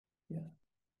Yeah.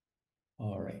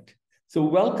 All right. So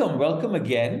welcome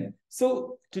again.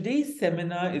 So today's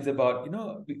seminar is about,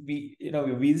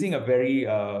 we're using a very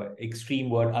extreme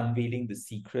word, unveiling the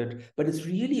secret, but it's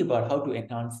really about how to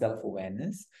enhance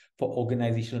self-awareness for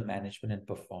organizational management and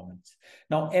performance.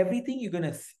 Now, everything you're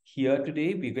going to hear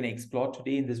today, we're going to explore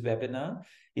today in this webinar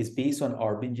is based on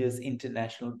Arbinger's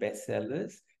international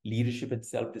bestsellers, Leadership and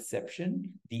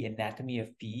Self-Deception, The Anatomy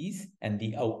of Peace, and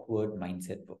the Outward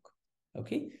Mindset book.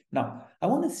 Okay, now I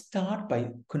want to start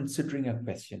by considering a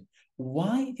question.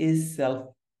 Why is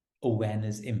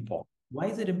self-awareness important? Why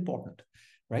is it important?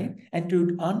 Right? And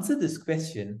to answer this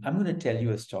question, I'm going to tell you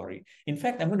a story. In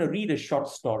fact, I'm going to read a short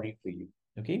story for you.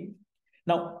 Okay.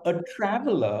 Now, a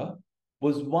traveler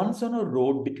was once on a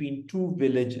road between two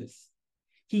villages.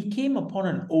 He came upon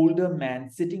an older man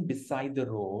sitting beside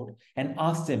the road and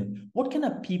asked him what kind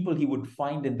of people he would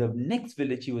find in the next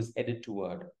village he was headed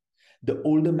toward. The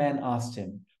older man asked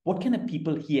him what kind of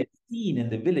people he had seen in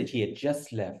the village he had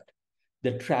just left.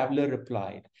 The traveler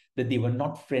replied that they were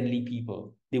not friendly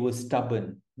people. They were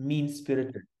stubborn,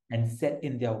 mean-spirited, and set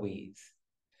in their ways.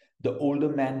 The older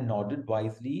man nodded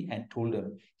wisely and told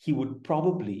him he would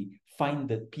probably find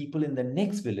the people in the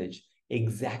next village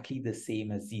exactly the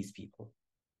same as these people.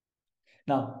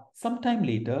 Now, sometime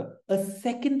later, a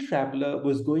second traveler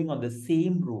was going on the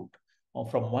same route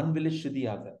from one village to the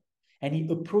other, and he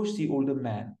approached the older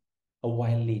man a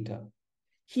while later.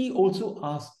 He also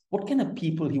asked what kind of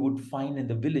people he would find in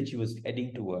the village he was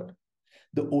heading toward.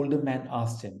 The older man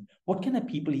asked him what kind of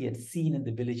people he had seen in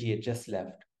the village he had just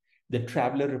left. The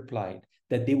traveler replied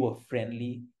that they were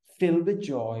friendly, filled with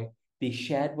joy, they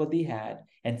shared what they had,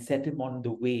 and set him on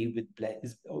the way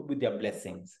with their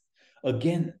blessings.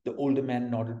 Again, the older man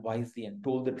nodded wisely and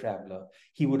told the traveler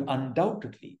he would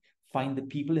undoubtedly find the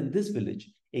people in this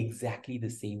village exactly the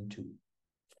same too.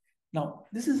 Now,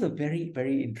 this is a very,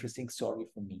 very interesting story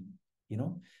for me,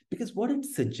 because what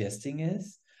it's suggesting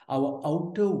is our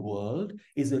outer world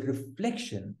is a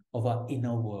reflection of our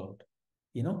inner world.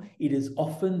 It is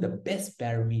often the best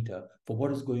barometer for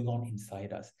what is going on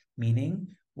inside us, meaning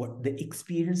what the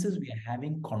experiences we are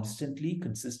having constantly,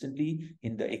 consistently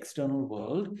in the external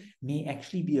world may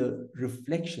actually be a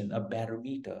reflection, a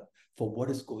barometer for what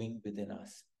is going within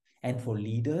us. And for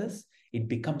leaders, it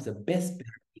becomes the best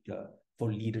barometer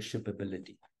for leadership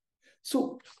ability.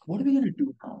 So, what are we going to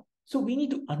do now? So, we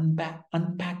need to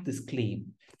unpack this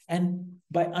claim. And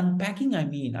by unpacking, I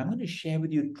mean, I'm going to share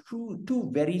with you two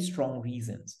very strong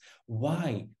reasons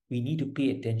why we need to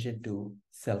pay attention to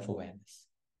self awareness.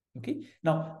 Okay.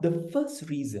 Now, the first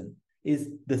reason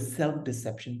is the self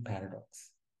deception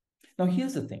paradox. Now,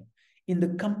 here's the thing, in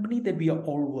the company that we are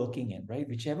all working in, right,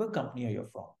 whichever company you're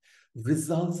from,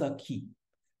 results are key.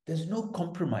 There's no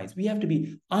compromise. We have to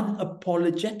be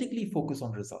unapologetically focused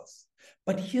on results.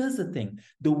 But here's the thing,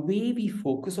 the way we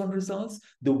focus on results,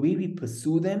 the way we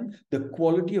pursue them, the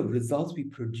quality of results we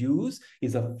produce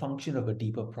is a function of a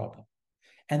deeper problem.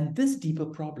 And this deeper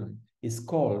problem is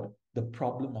called the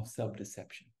problem of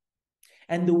self-deception.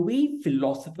 And the way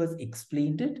philosophers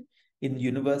explained it in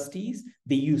universities,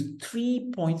 they use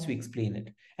 3 points to explain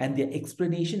it. And their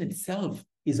explanation itself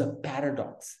is a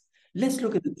paradox. Let's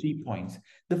look at the 3 points.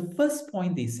 The first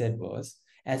point they said was,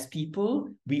 as people,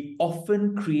 we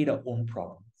often create our own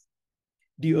problems.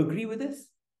 Do you agree with this?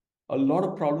 A lot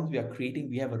of problems we are creating,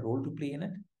 we have a role to play in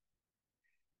it.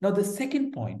 Now, the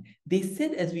second point, they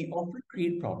said as we often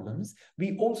create problems,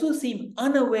 we also seem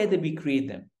unaware that we create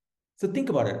them. So think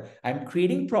about it. I'm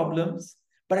creating problems,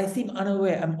 but I seem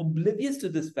unaware. I'm oblivious to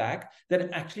this fact that I'm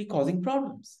actually causing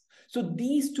problems. So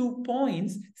these 2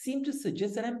 points seem to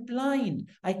suggest that I'm blind.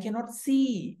 I cannot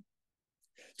see.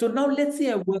 So now let's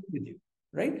say I work with you,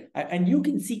 right? And you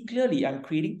can see clearly I'm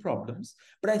creating problems,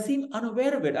 but I seem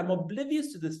unaware of it. I'm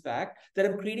oblivious to this fact that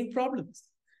I'm creating problems.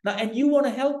 Now, and you want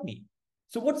to help me.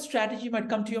 So what strategy might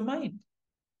come to your mind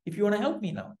if you want to help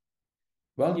me now?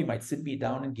 Well, you might sit me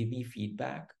down and give me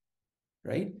feedback,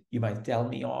 right? You might tell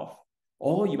me off.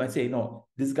 Or you might say, no,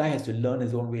 this guy has to learn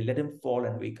his own way. Let him fall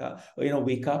and wake up, or,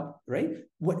 wake up, right?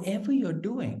 Whatever you're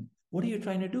doing, what are you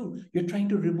trying to do? You're trying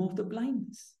to remove the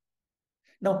blindness.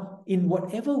 Now, in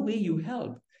whatever way you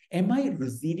help, am I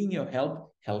receiving your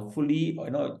help helpfully,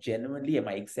 or, genuinely? Am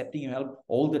I accepting your help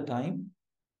all the time?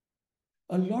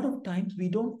 A lot of times we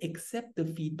don't accept the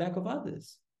feedback of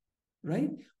others,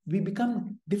 right? We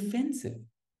become defensive,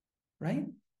 right?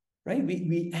 Right?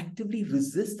 We actively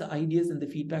resist the ideas and the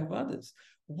feedback of others.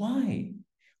 Why?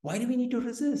 Why do we need to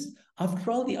resist? After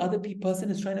all, the other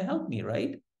person is trying to help me,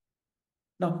 right?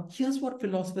 Now, here's what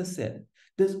philosophers said.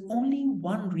 There's only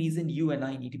one reason you and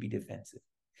I need to be defensive.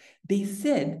 They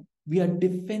said we are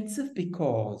defensive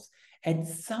because At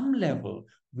some level,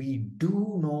 we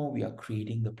do know we are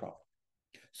creating the problem.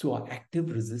 So our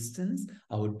active resistance,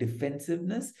 our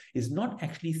defensiveness is not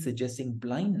actually suggesting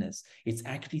blindness, it's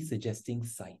actually suggesting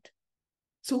sight.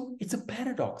 So it's a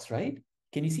paradox, right?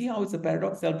 Can you see how it's a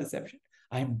paradox, self-deception?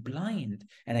 I'm blind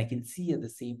and I can see at the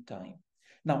same time.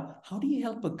 Now, how do you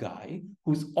help a guy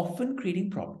who's often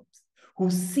creating problems, who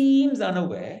seems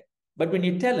unaware, but when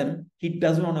you tell him, he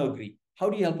doesn't want to agree? How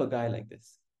do you help a guy like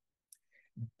this?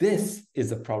 This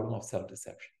is a problem of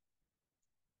self-deception,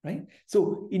 right?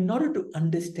 So in order to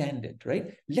understand it,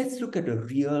 right, let's look at a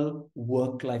real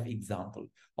work-life example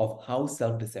of how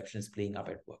self-deception is playing up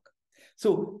at work.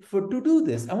 So to do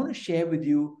this, I want to share with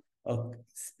you a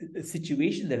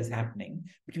situation that is happening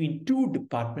between two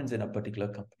departments in a particular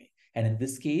company. And in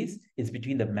this case, it's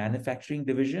between the manufacturing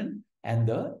division and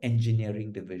the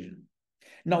engineering division.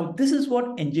 Now, this is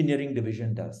what engineering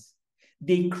division does.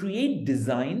 They create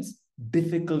designs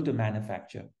difficult to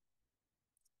manufacture.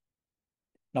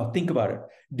 Now, think about it.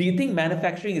 Do you think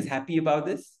manufacturing is happy about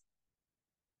this?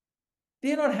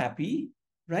 They're not happy,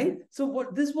 right? So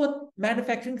this is what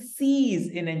manufacturing sees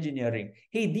in engineering.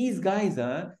 Hey, these guys,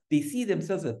 they see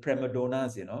themselves as prima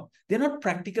donnas, They're not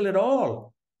practical at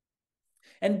all.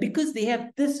 And because they have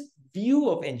this view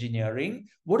of engineering,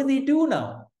 what do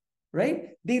now? Right?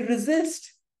 They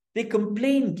resist. They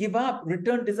complain, give up,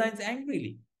 return designs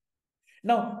angrily.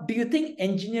 Now, do you think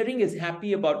engineering is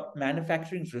happy about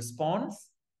manufacturing's response?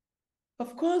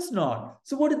 Of course not.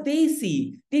 So what do they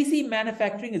see? They see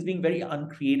manufacturing as being very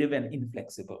uncreative and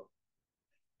inflexible.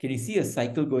 Can you see a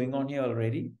cycle going on here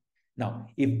already? Now,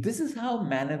 if this is how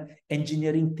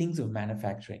engineering thinks of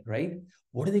manufacturing, right?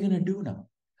 What are they going to do now?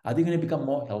 Are they going to become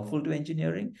more helpful to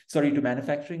engineering? Sorry, to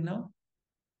manufacturing now?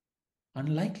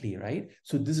 Unlikely, right?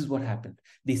 So this is what happened.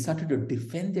 They started to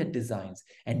defend their designs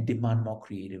and demand more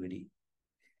creativity.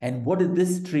 And what did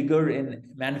this trigger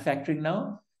in manufacturing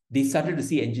now? They started to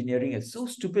see engineering as so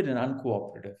stupid and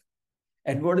uncooperative.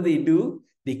 And what do?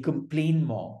 They complained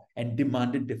more and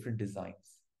demanded different designs.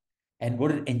 And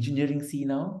what did engineering see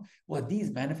now? Well,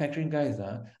 these manufacturing guys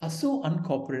are so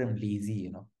uncooperative and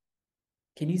lazy,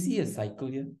 Can you see a cycle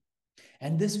here?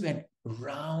 And this went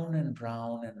round and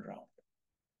round and round.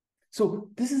 So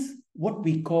this is what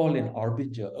we call in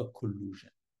Arbinger a collusion,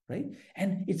 right?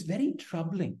 And it's very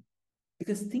troubling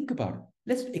because think about it.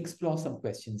 Let's explore some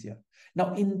questions here.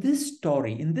 Now, in this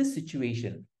story, in this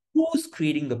situation, who's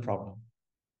creating the problem?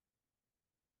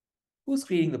 Who's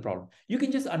creating the problem? You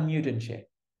can just unmute and share.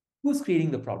 Who's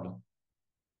creating the problem?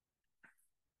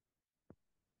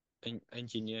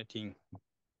 Engineering.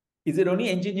 Is it only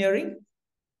engineering?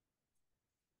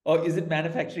 Or is it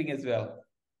manufacturing as well?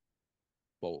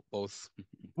 Both.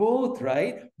 Both,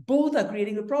 right? Both are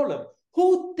creating the problem.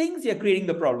 Who thinks you're creating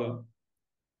the problem?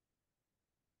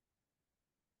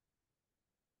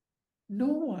 No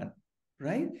one,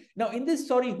 right? Now, in this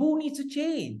story, who needs to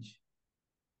change?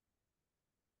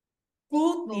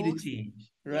 Both need to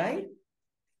change, right? Yeah.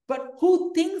 But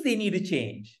who thinks they need to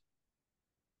change?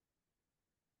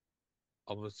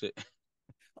 Opposite.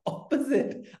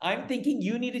 Opposite. I'm thinking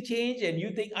you need to change and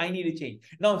you think I need to change.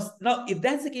 Now, if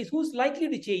that's the case, who's likely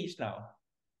to change now?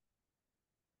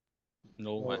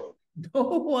 No one. No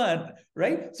one,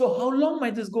 right? So how long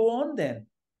might this go on then?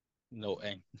 No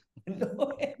end.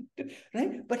 No end,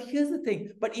 right? But here's the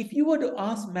thing. But if you were to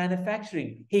ask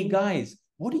manufacturing, hey guys,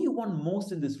 what do you want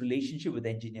most in this relationship with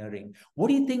engineering? What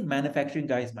do you think manufacturing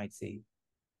guys might say?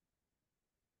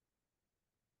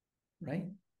 Right?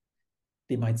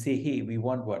 They might say, hey, we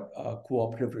want what? A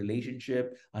cooperative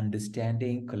relationship,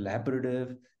 understanding,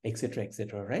 collaborative,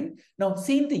 etc., right? Now,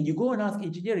 same thing, you go and ask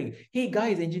engineering, hey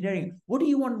guys, engineering, what do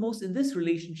you want most in this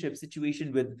relationship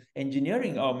situation with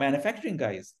engineering or manufacturing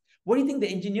guys? What do you think the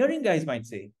engineering guys might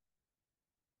say?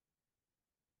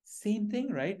 Same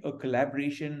thing, right? A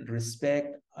collaboration,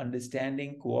 respect,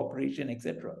 understanding, cooperation,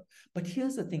 etc. But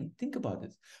here's the thing, think about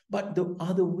this. But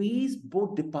are the ways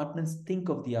both departments think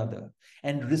of the other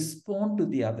and respond to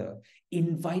the other,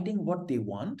 inviting what they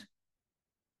want?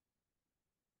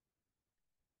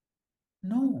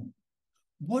 No.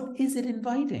 What is it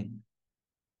inviting?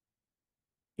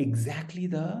 Exactly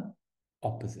the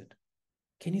opposite.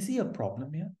 Can you see a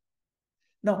problem here?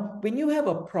 Now, when you have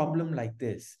a problem like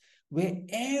this, where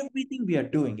everything we are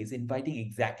doing is inviting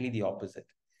exactly the opposite,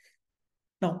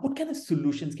 now, what kind of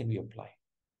solutions can we apply?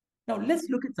 Now, let's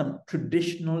look at some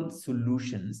traditional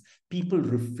solutions people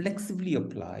reflexively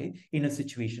apply in a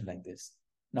situation like this.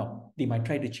 Now, they might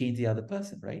try to change the other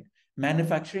person, right?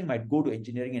 Manufacturing might go to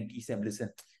engineering and teach them, listen,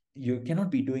 you cannot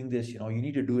be doing this, you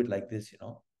need to do it like this.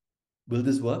 Will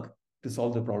this work to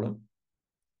solve the problem?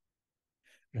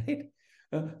 Right?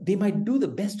 They might do the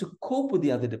best to cope with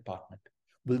the other department.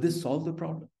 Will this solve the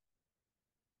problem?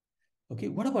 Okay,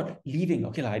 what about leaving?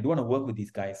 Okay, I don't want to work with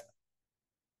these guys.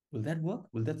 Will that work?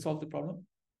 Will that solve the problem?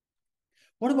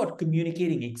 What about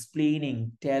communicating,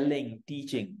 explaining, telling,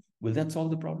 teaching? Will that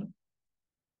solve the problem?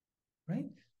 Right?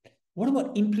 What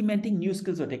about implementing new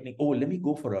skills or technique? Oh, let me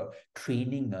go for a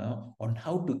training on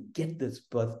how to get this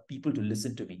people to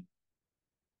listen to me.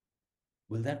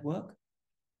 Will that work?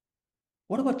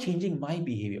 What about changing my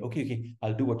behavior? Okay,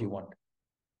 I'll do what you want.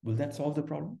 Will that solve the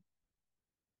problem?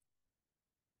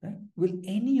 Right? Will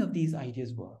any of these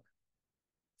ideas work?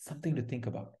 Something to think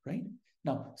about, right?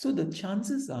 Now, so the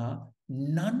chances are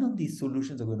none of these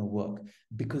solutions are going to work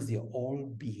because they're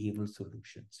all behavioral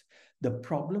solutions. The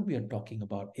problem we are talking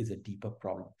about is a deeper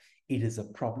problem. It is a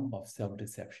problem of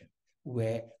self-deception,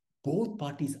 where both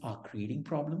parties are creating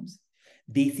problems.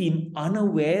 They seem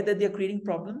unaware that they're creating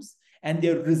problems, and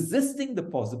they're resisting the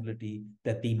possibility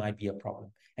that they might be a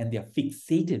problem. And they're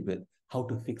fixated with how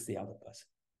to fix the other person.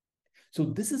 So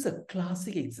this is a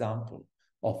classic example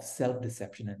of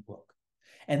self-deception at work.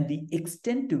 And the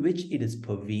extent to which it is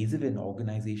pervasive in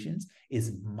organizations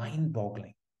is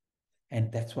mind-boggling.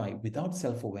 And that's why without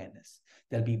self-awareness,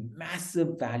 there'll be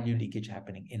massive value leakage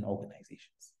happening in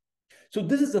organizations. So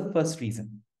this is the first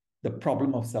reason, the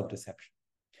problem of self-deception.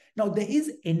 Now, there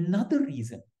is another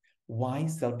reason why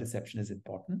self-deception is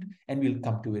important, and we'll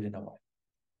come to it in a while.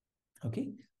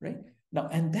 Okay, right? Now,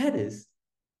 and that is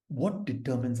what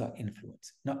determines our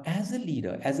influence. Now, as a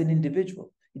leader, as an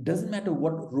individual, it doesn't matter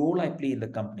what role I play in the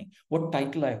company, what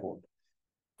title I hold.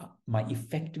 My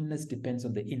effectiveness depends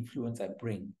on the influence I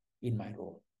bring in my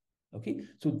role. Okay,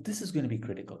 so this is going to be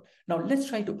critical. Now, let's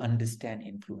try to understand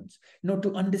influence. Now,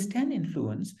 to understand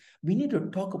influence, we need to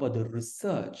talk about the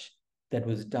research that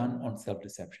was done on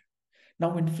self-deception.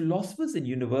 Now, when philosophers in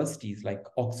universities like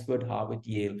Oxford, Harvard,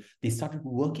 Yale, they started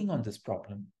working on this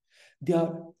problem,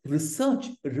 their research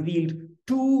revealed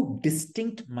two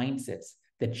distinct mindsets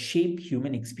that shape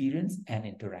human experience and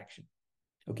interaction.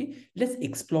 Okay, let's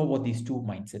explore what these two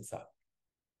mindsets are.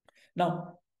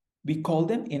 Now, we call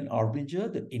them in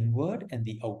Arbinger the inward and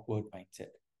the outward mindset,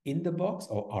 in the box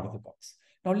or out of the box.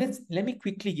 Now, let me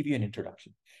quickly give you an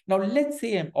introduction. Now, let's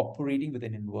say I'm operating with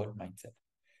an inward mindset.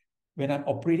 When I'm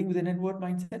operating with an inward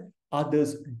mindset,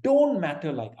 others don't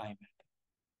matter like I matter.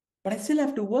 But I still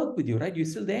have to work with you, right? You're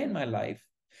still there in my life.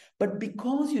 But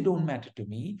because you don't matter to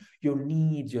me, your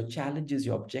needs, your challenges,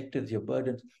 your objectives, your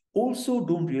burdens also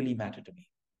don't really matter to me.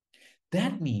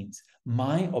 That means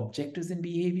my objectives and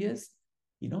behaviors,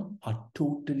 are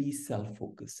totally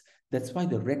self-focused. That's why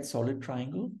the red solid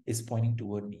triangle is pointing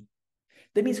toward me.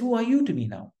 That means who are you to me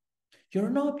now? You're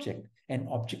an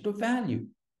object of value.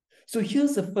 So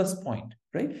here's the first point,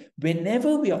 right?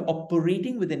 Whenever we are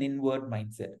operating with an inward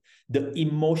mindset, the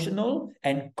emotional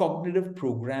and cognitive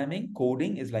programming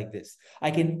coding is like this.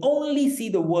 I can only see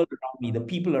the world around me, the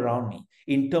people around me,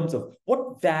 in terms of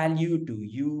what value do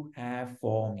you have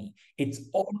for me? It's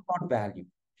all about value.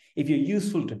 If you're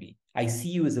useful to me, I see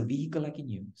you as a vehicle I can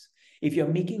use. If you're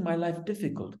making my life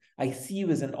difficult, I see you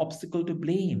as an obstacle to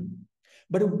blame.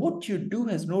 But if what you do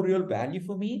has no real value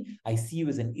for me, I see you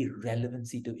as an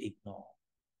irrelevancy to ignore.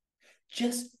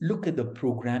 Just look at the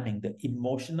programming, the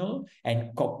emotional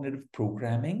and cognitive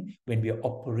programming when we are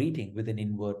operating with an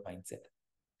inward mindset.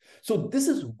 So this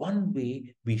is one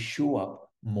way we show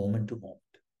up moment to moment.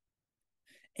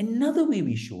 Another way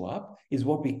we show up is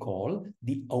what we call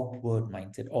the outward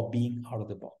mindset or being out of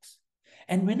the box.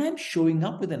 And when I'm showing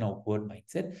up with an outward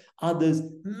mindset, others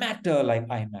matter like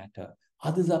I matter.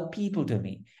 Others are people to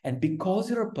me. And because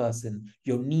you're a person,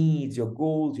 your needs, your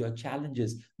goals, your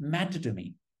challenges matter to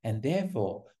me. And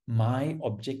therefore, my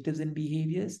objectives and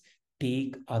behaviors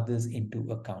take others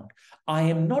into account. I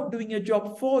am not doing a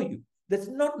job for you. That's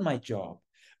not my job.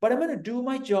 But I'm going to do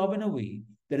my job in a way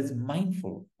that is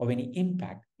mindful of any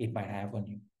impact it might have on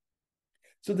you.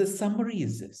 So the summary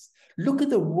is this. Look at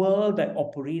the world I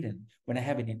operate in when I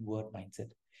have an inward mindset.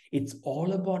 It's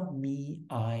all about me,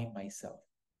 I, myself.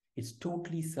 It's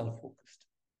totally self-focused.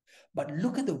 But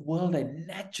look at the world I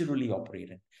naturally operate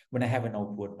in when I have an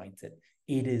outward mindset.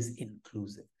 It is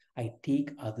inclusive. I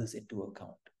take others into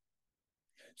account.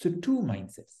 So two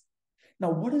mindsets.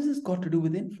 Now, what has this got to do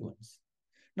with influence?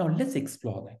 Now, let's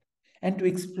explore that. And to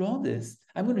explore this,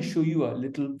 I'm going to show you a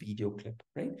little video clip,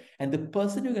 right? And the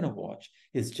person you're going to watch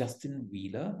is Justin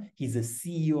Wheeler. He's the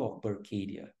CEO of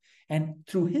Berkadia. And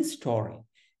through his story,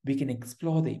 we can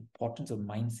explore the importance of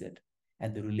mindset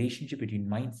and the relationship between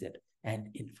mindset and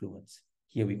influence.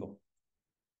 Here we go.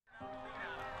 Hang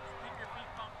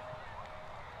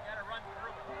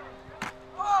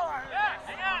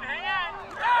on.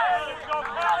 Let's go,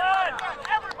 Colin.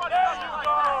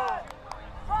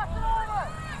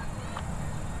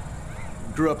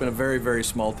 grew up in a very, very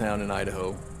small town in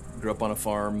Idaho. Grew up on a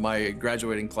farm. My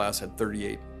graduating class had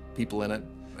 38 people in it,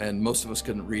 and most of us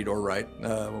couldn't read or write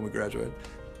when we graduated.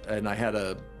 And I had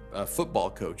a football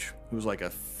coach who was like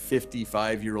a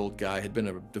 55-year-old guy, had been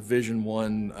a Division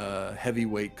I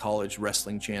heavyweight college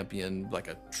wrestling champion, like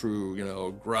a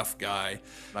true, gruff guy.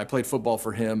 I played football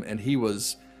for him, and he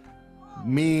was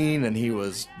mean, and he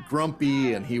was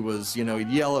grumpy, and he was, he'd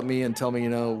yell at me and tell me,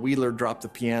 Wheeler dropped the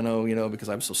piano, because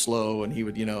I was so slow, and he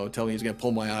would, tell me he's gonna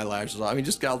pull my eyelashes off. I mean,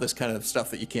 just got all this kind of stuff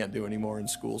that you can't do anymore in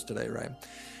schools today, right?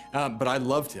 But I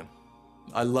loved him.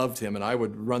 And I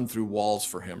would run through walls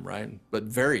for him, right? But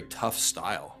very tough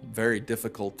style, very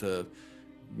difficult to,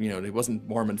 it wasn't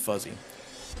warm and fuzzy.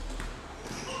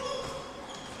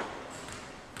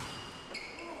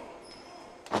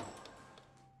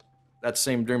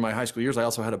 During my high school years, I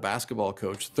also had a basketball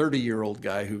coach, 30-year-old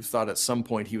guy who thought at some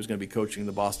point he was going to be coaching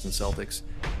the Boston Celtics,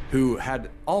 who had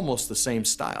almost the same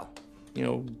style.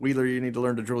 Wheeler, you need to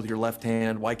learn to dribble with your left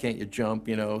hand. Why can't you jump?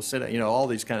 Sit, all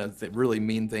these kind of really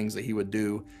mean things that he would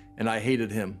do, and I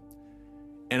hated him.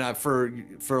 And for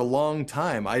a long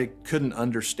time, I couldn't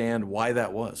understand why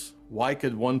that was. Why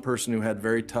could one person who had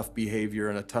very tough behavior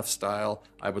and a tough style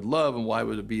I would love, and why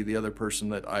would it be the other person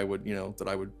that I would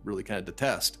really kind of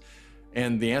detest?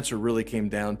 And the answer really came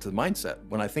down to mindset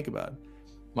when I think about it.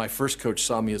 My first coach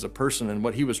saw me as a person, and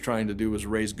what he was trying to do was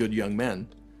raise good young men.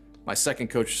 My second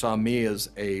coach saw me as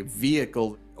a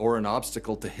vehicle or an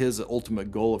obstacle to his ultimate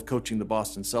goal of coaching the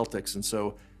Boston Celtics. And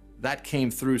so that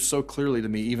came through so clearly to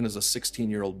me, even as a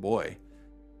 16-year-old boy.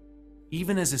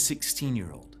 Even as a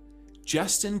 16-year-old,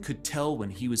 Justin could tell when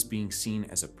he was being seen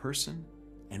as a person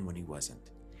and when he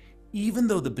wasn't, even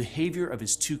though the behavior of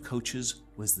his two coaches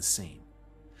was the same.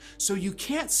 So you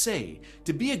can't say,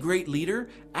 to be a great leader,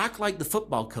 act like the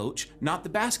football coach, not the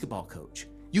basketball coach.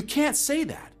 You can't say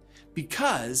that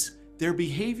because their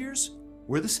behaviors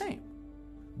were the same.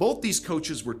 Both these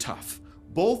coaches were tough.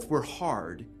 Both were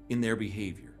hard in their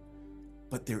behavior,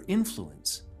 but their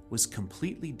influence was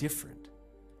completely different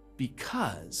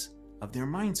because of their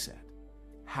mindset,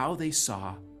 how they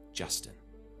saw Justin.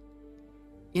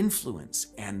 Influence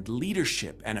and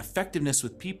leadership and effectiveness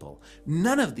with people,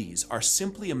 none of these are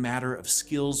simply a matter of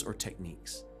skills or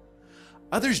techniques.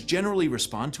 Others generally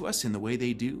respond to us in the way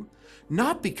they do,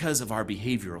 not because of our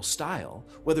behavioral style,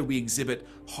 whether we exhibit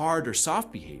hard or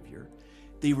soft behavior.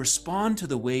 They respond to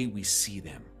the way we see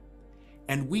them.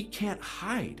 And we can't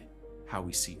hide how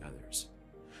we see others.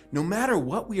 No matter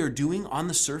what we are doing on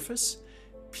the surface,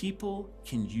 people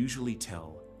can usually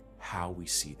tell how we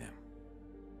see them.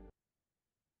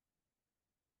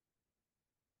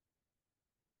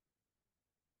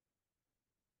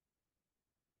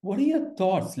 What are your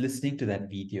thoughts listening to that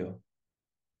video?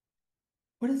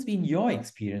 What has been your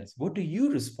experience? What do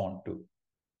you respond to?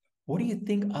 What do you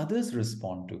think others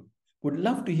respond to? Would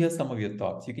love to hear some of your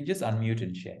thoughts. You can just unmute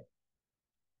and share.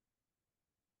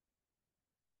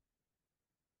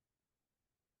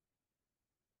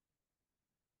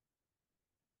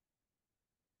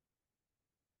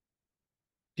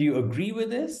 Do you agree with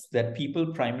this, that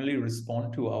people primarily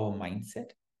respond to our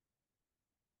mindset?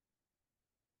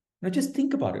 Now just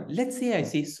think about it. Let's say I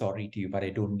say sorry to you, but I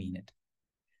don't mean it.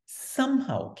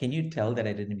 Somehow, can you tell that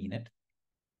I didn't mean it?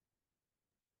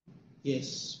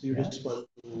 Yes, we respond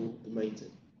to the mindset.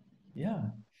 Yeah.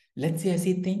 Let's say I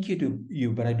say thank you to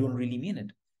you, but I don't really mean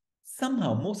it.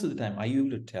 Somehow, most of the time, are you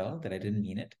able to tell that I didn't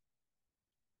mean it?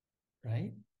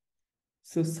 Right?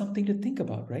 So something to think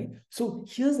about, right? So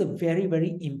here's a very,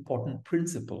 very important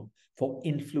principle for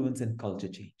influence and culture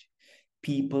change.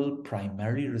 People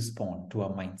primarily respond to our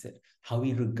mindset, how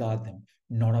we regard them,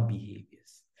 not our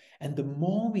behaviors. And the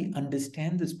more we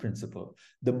understand this principle,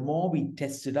 the more we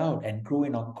test it out and grow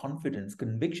in our confidence,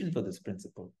 conviction for this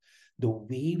principle, the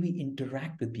way we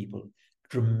interact with people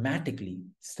dramatically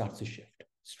starts to shift,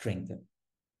 strengthen.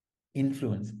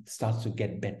 Influence starts to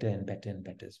get better and better and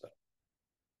better as well.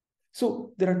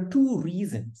 So there are two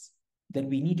reasons that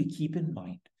we need to keep in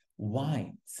mind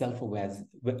why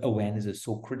self-awareness is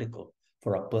so critical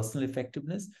for our personal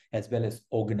effectiveness as well as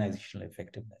organizational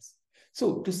effectiveness.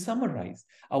 So to summarize,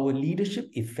 our leadership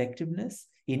effectiveness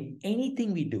in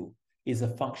anything we do is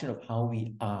a function of how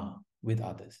we are with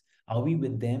others. Are we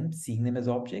with them, seeing them as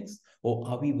objects, or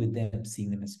are we with them,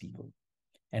 seeing them as people?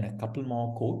 And a couple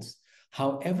more quotes.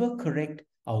 However correct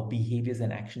our behaviors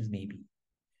and actions may be,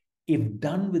 if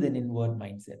done with an inward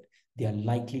mindset, they are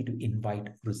likely to invite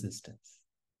resistance.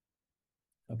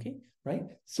 Okay, right?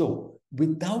 So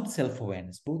without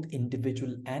self-awareness, both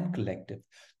individual and collective,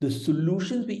 the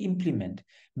solutions we implement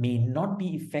may not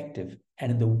be effective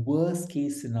and in the worst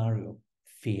case scenario,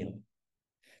 fail.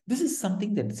 This is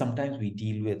something that sometimes we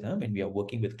deal with when we are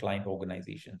working with client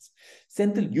organizations.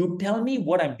 Senthil, you tell me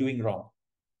what I'm doing wrong.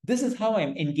 This is how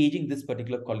I'm engaging this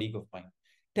particular colleague of mine.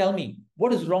 Tell me,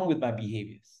 what is wrong with my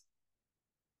behaviors?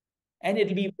 And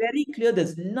it'll be very clear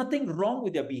there's nothing wrong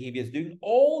with their behaviors, doing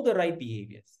all the right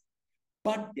behaviors,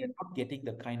 but they're not getting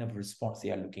the kind of response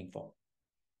they are looking for.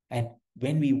 And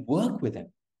when we work with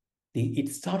them, it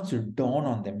starts to dawn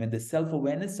on them. When the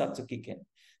self-awareness starts to kick in,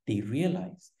 they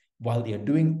realize while they are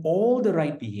doing all the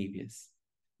right behaviors,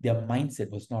 their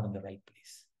mindset was not in the right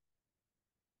place.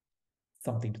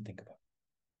 Something to think about.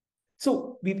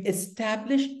 So we've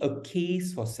established a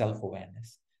case for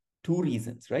self-awareness. Two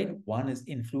reasons, right? One is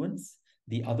influence.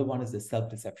 The other one is the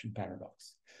self-deception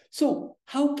paradox. So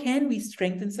how can we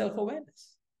strengthen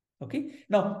self-awareness? Okay.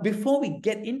 Now, before we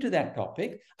get into that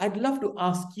topic, I'd love to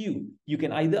ask you, you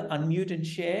can either unmute and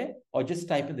share or just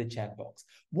type in the chat box.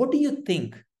 What do you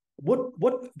think?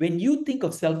 When you think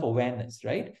of self-awareness,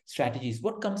 right? Strategies,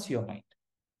 what comes to your mind?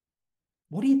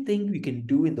 What do you think we can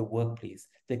do in the workplace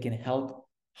that can help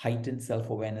heighten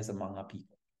self-awareness among our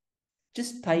people?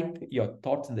 Just type your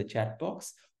thoughts in the chat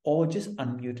box or just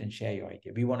unmute and share your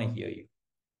idea. We want to hear you.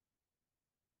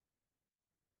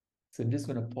 So I'm just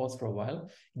going to pause for a while,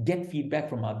 get feedback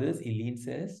from others. Eileen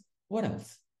says, what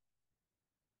else?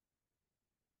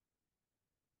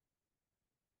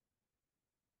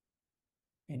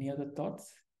 Any other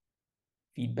thoughts?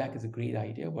 Feedback is a great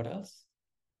idea. What else?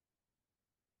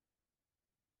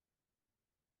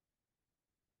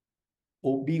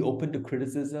 Or be open to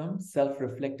criticism,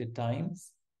 self-reflect at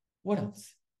times. What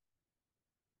else?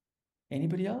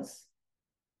 Anybody else?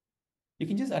 You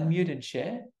can just unmute and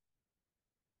share.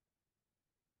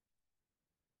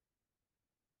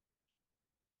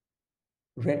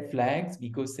 Red flags,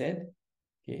 Vico said.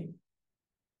 Okay.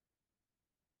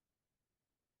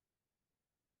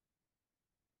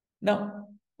 Now,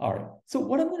 all right. So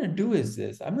what I'm going to do is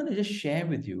this. I'm going to just share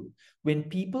with you, when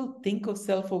people think of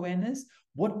self-awareness,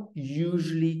 what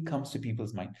usually comes to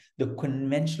people's mind, the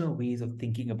conventional ways of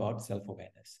thinking about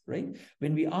self-awareness, right?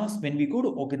 When we go to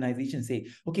organizations, say,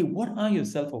 okay, what are your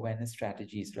self-awareness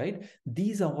strategies, right?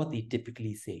 These are what they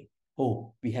typically say.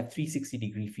 Oh, we have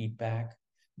 360-degree feedback.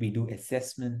 We do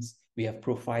assessments. We have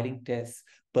profiling tests,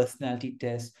 personality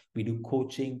tests. We do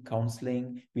coaching,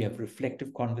 counseling. We have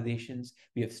reflective conversations.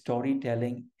 We have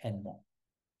storytelling and more.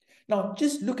 Now,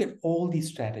 just look at all these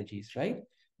strategies, right?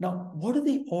 Now, what do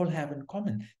they all have in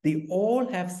common? They all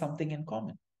have something in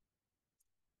common.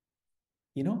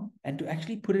 And to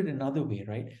actually put it another way,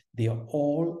 right? They are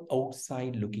all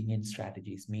outside looking in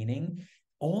strategies, meaning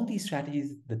all these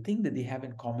strategies, the thing that they have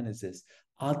in common is this: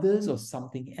 others or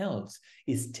something else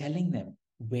is telling them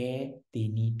where they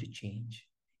need to change.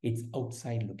 It's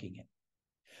outside looking in.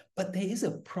 But there is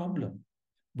a problem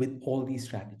with all these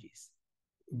strategies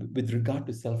with regard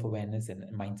to self-awareness and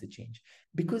mindset change,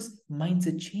 because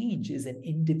mindset change is an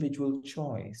individual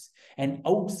choice. An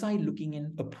outside looking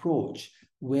in approach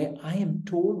where I am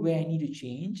told where I need to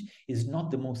change is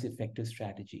not the most effective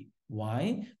strategy.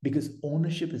 Why? Because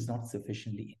ownership is not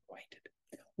sufficiently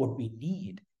invited. What we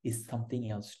need is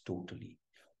something else totally.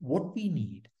 What we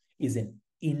need is an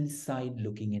inside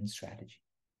looking in strategy.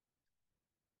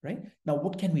 Right? Now,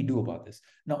 what can we do about this?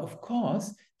 Now, of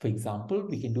course, for example,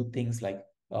 we can do things like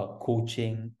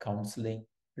coaching, counseling,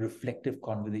 reflective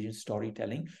conversation,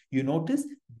 storytelling. You notice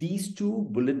these two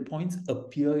bullet points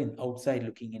appear in outside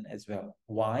looking in as well.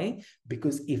 Why?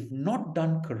 Because if not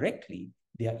done correctly,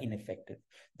 they are ineffective.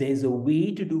 There's a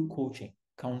way to do coaching,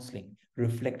 counseling,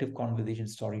 reflective conversation,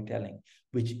 storytelling,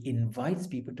 which invites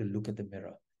people to look at the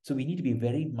mirror. So we need to be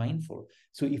very mindful.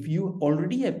 So if you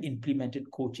already have implemented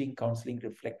coaching, counseling,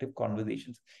 reflective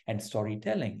conversations, and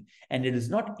storytelling, and it is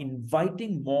not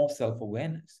inviting more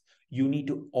self-awareness, you need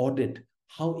to audit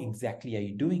how exactly are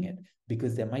you doing it,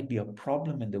 because there might be a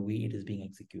problem in the way it is being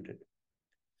executed.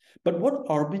 But what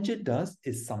Arbinger does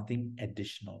is something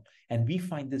additional, and we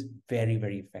find this very,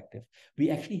 very effective.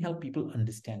 We actually help people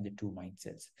understand the two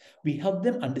mindsets. We help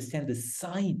them understand the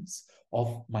science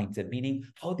of mindset, meaning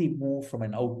how they move from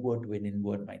an outward to an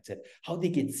inward mindset, how they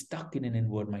get stuck in an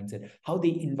inward mindset, how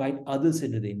they invite others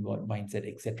into the inward mindset,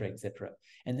 etc., etc.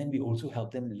 And then we also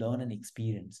help them learn and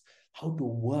experience how to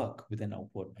work with an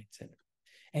outward mindset.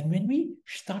 And when we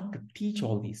start to teach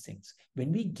all these things,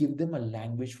 when we give them a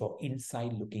language for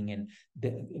inside looking in,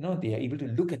 they are able to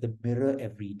look at the mirror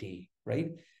every day,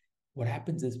 right? What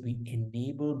happens is we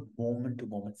enable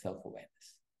moment-to-moment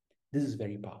self-awareness. This is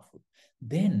very powerful.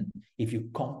 Then, if you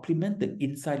complement the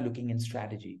inside looking in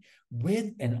strategy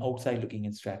with an outside looking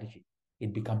in strategy,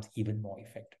 it becomes even more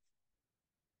effective.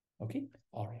 Okay?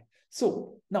 All right.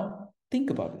 So now, Think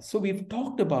about it. So we've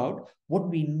talked about what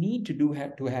we need to do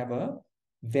to have a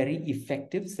very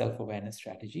effective self-awareness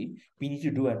strategy. We need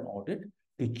to do an audit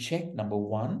to check, number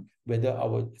one, whether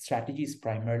our strategy is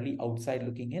primarily outside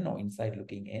looking in or inside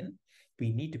looking in.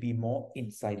 We need to be more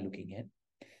inside looking in.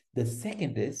 The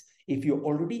second is, if you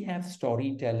already have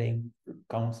storytelling,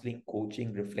 counseling,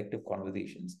 coaching, reflective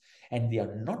conversations, and they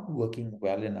are not working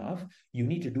well enough, you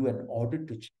need to do an audit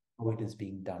to check how it is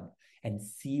being done and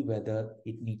see whether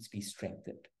it needs to be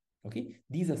strengthened. Okay,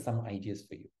 these are some ideas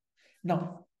for you.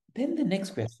 Now, then the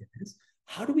next question is,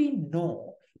 how do we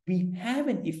know we have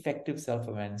an effective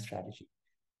self-awareness strategy?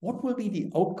 What will be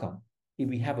the outcome if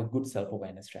we have a good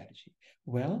self-awareness strategy?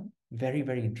 Well, very,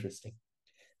 very interesting.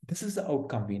 This is the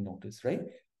outcome we notice, right?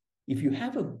 If you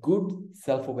have a good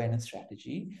self-awareness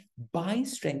strategy, by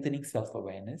strengthening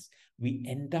self-awareness, we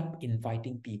end up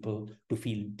inviting people to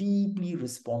feel deeply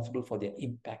responsible for their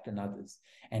impact on others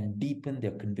and deepen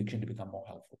their conviction to become more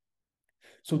helpful.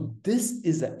 So this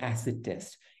is an acid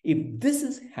test. If this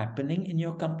is happening in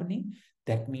your company,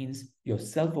 that means your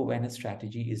self-awareness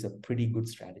strategy is a pretty good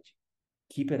strategy.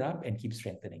 Keep it up and keep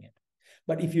strengthening it.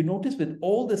 But if you notice with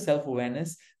all the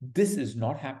self-awareness, this is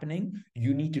not happening,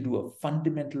 you need to do a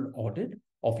fundamental audit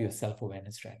of your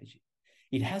self-awareness strategy.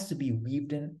 It has to be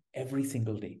weaved in every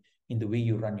single day in the way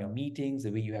you run your meetings,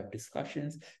 the way you have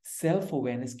discussions.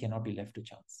 Self-awareness cannot be left to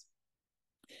chance.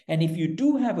 And if you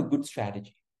do have a good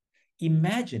strategy,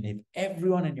 imagine if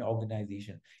everyone in your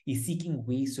organization is seeking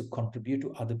ways to contribute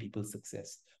to other people's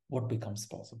success, what becomes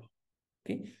possible?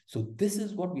 Okay, so this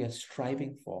is what we are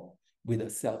striving for with a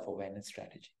self-awareness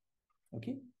strategy.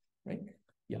 Okay, right?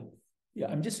 Yeah.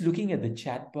 I'm just looking at the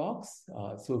chat box.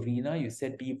 So Reena, you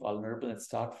said be vulnerable and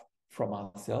start from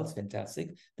ourselves.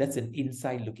 Fantastic. That's an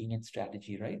inside looking in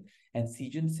strategy, right? And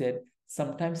Sijan said,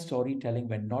 sometimes storytelling,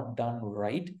 when not done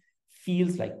right,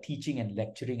 feels like teaching and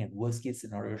lecturing, and worst case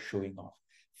scenario, showing off.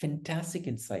 Fantastic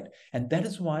insight. And that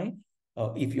is why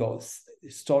if your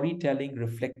storytelling,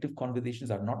 reflective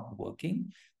conversations are not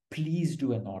working, please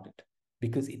do an audit,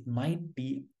 because it might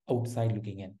be outside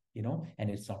looking in, and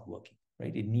it's not working,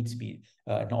 right? It needs to be,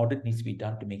 an audit needs to be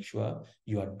done to make sure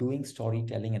you are doing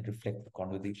storytelling and reflective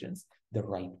conversations the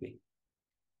right way.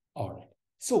 All right.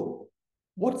 So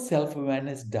what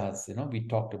self-awareness does, we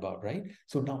talked about, right?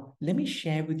 So now let me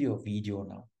share with you a video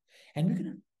now. And we're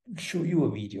going to show you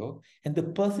a video. And the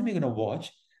person we're going to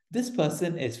watch, this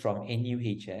person is from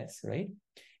NUHS, right?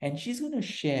 And she's going to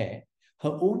share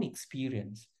her own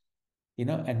experience,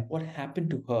 and what happened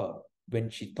to her when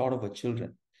she thought of her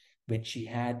children, when she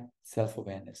had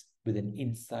self-awareness with an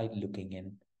inside looking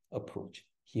in approach.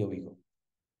 Here we go.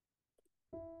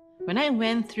 When I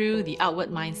went through the Outward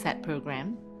Mindset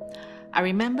program, I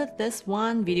remembered this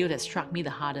one video that struck me the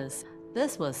hardest.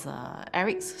 This was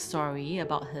Eric's story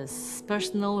about his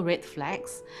personal red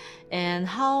flags and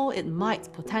how it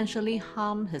might potentially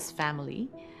harm his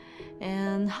family,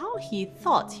 and how he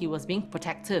thought he was being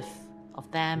protective of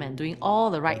them and doing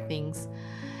all the right things.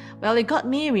 Well, it got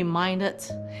me reminded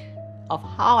of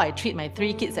how I treat my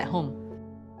 3 kids at home.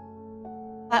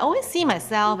 I always see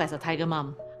myself as a tiger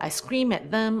mom. I scream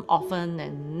at them often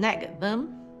and nag at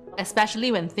them,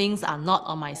 especially when things are not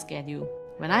on my schedule.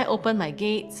 When I open my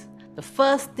gate, the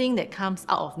first thing that comes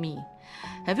out of me: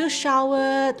 have you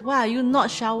showered? Why are you not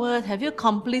showered? Have you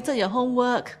completed your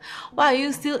homework? Why are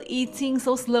you still eating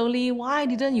so slowly? Why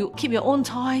didn't you keep your own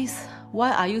toys?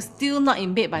 Why are you still not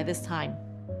in bed by this time?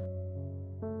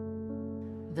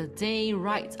 The day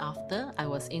right after I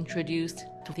was introduced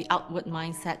to the Outward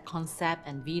Mindset concept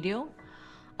and video,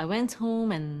 I went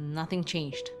home and nothing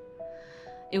changed.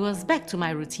 It was back to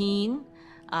my routine.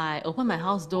 I opened my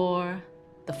house door.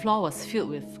 The floor was filled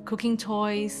with cooking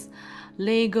toys,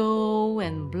 Lego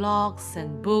and blocks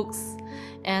and books,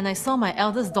 and I saw my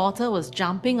eldest daughter was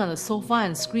jumping on the sofa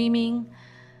and screaming.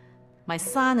 My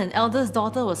son and eldest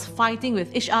daughter was fighting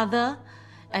with each other,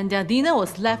 and their dinner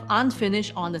was left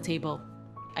unfinished on the table.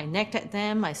 I nagged at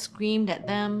them, I screamed at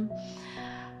them.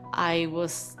 I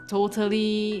was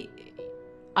totally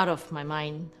out of my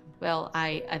mind. Well,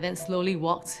 I then slowly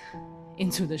walked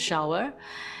into the shower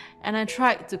and I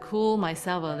tried to cool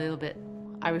myself a little bit.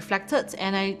 I reflected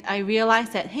and I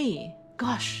realized that, hey,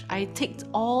 gosh, I ticked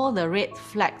all the red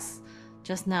flags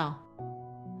just now.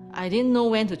 I didn't know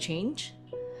when to change.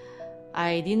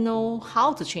 I didn't know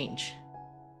how to change.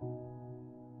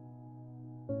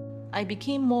 I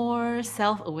became more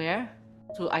self-aware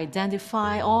to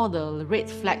identify all the red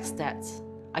flags that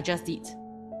I just did.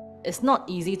 It's not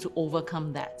easy to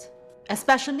overcome that,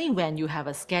 especially when you have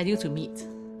a schedule to meet,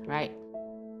 right?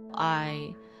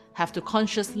 I have to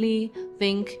consciously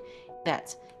think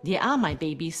that they are my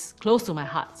babies close to my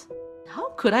heart.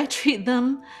 how could I treat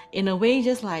them in a way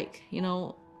just like,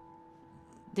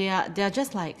 they are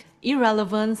just like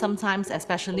irrelevant sometimes,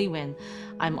 especially when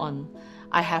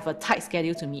I have a tight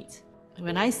schedule to meet.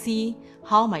 When I see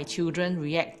how my children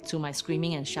react to my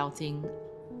screaming and shouting,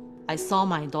 I saw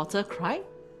my daughter cry,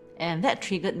 and that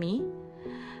triggered me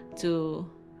to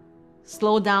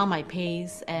slow down my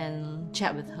pace and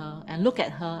chat with her and look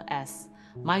at her as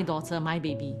my daughter, my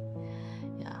baby.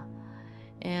 Yeah.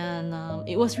 And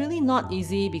it was really not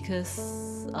easy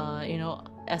because,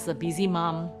 as a busy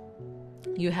mom,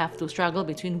 you have to struggle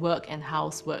between work and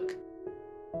housework.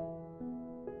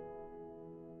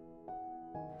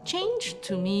 Change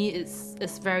to me is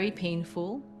very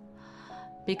painful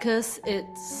because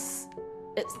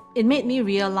it made me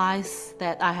realize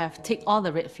that I have ticked all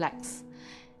the red flags,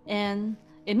 and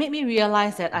it made me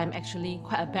realize that I'm actually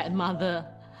quite a bad mother.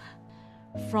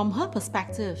 From her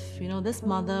perspective, this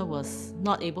mother was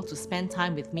not able to spend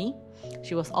time with me.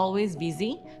 She was always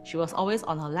busy. She was always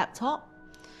on her laptop.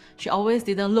 She always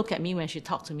didn't look at me when she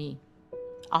talked to me.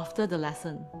 After the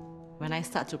lesson, when I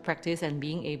start to practice and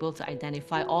being able to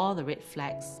identify all the red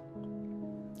flags,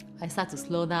 I start to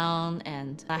slow down,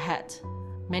 and I had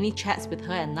many chats with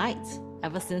her at night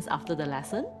ever since after the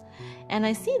lesson. And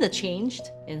I see the change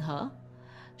in her.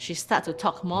 She started to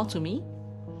talk more to me.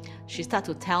 She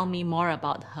started to tell me more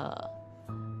about her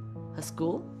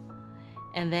school.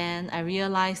 And then I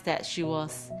realized that she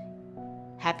was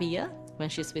happier when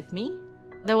she's with me.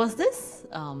 There was this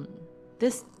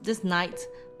night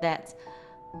that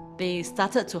they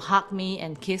started to hug me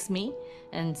and kiss me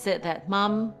and said that,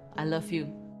 "Mom, I love you."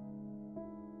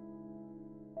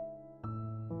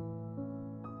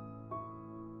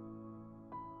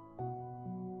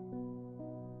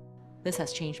 This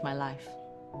has changed my life.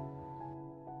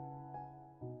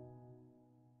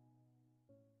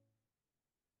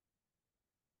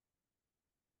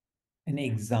 An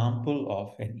example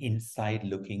of an inside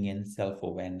looking in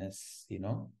self-awareness,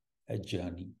 a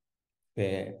journey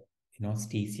where,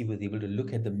 Stacy was able to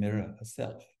look at the mirror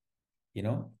herself.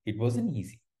 It wasn't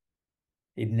easy.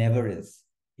 It never is,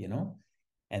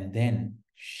 and then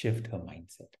shift her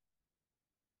mindset.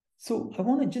 So I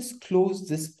want to just close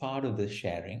this part of the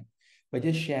sharing by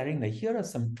just sharing that here are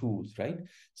some tools, right?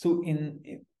 So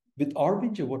with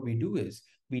Arbinger, what we do is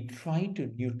we try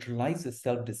to neutralize the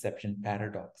self-deception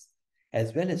paradox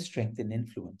as well as strengthen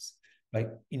influence by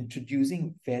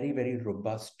introducing very, very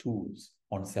robust tools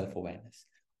on self-awareness,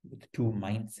 with two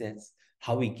mindsets,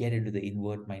 how we get into the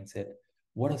inward mindset,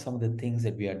 what are some of the things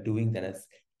that we are doing that is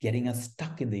getting us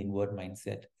stuck in the inward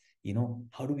mindset.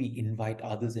 How do we invite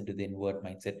others into the inward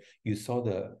mindset? You saw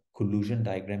the collusion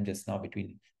diagram just now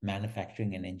between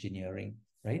manufacturing and engineering,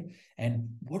 right? And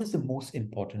what is the most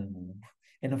important move?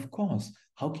 And of course,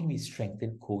 how can we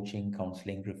strengthen coaching,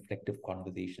 counseling, reflective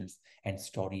conversations, and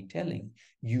storytelling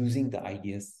using the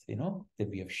ideas, that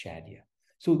we have shared here?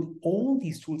 So all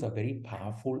these tools are very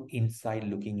powerful inside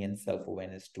looking in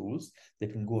self-awareness tools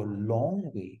that can go a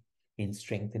long way in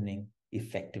strengthening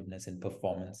effectiveness and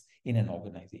performance in an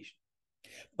organization.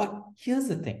 But here's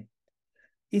the thing.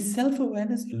 Is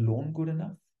self-awareness alone good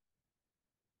enough?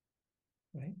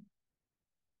 Right?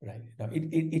 Right. Now,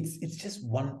 it's just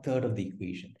 1/3 of the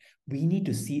equation. We need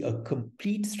to see a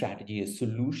complete strategy, a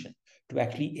solution to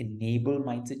actually enable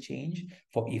mindset change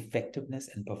for effectiveness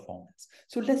and performance.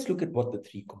 So let's look at what the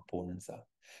three components are.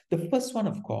 The first one,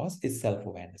 of course, is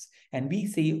self-awareness, and we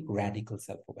say radical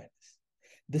self-awareness.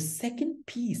 The second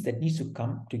piece that needs to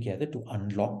come together to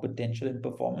unlock potential and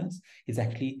performance is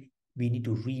actually we need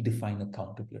to redefine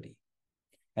accountability.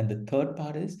 And the third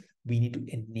part is we need to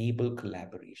enable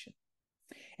collaboration.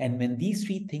 And when these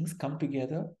three things come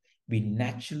together, we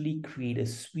naturally create a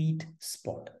sweet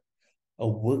spot, a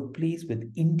workplace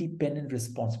with independent,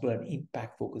 responsible, and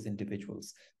impact-focused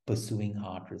individuals pursuing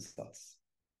hard results.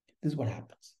 This is what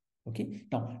happens. Okay,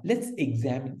 now let's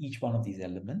examine each one of these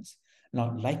elements.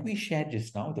 Now, like we shared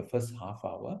just now, the first half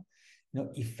hour,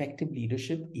 effective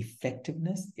leadership,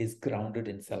 effectiveness is grounded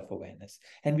in self-awareness.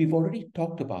 And we've already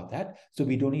talked about that, so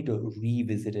we don't need to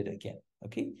revisit it again.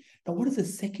 Okay, now what is the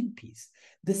second piece?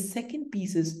 The second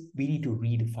piece is we need to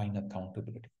redefine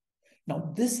accountability.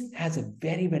 Now, this has a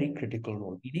very, very critical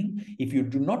role, meaning if you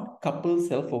do not couple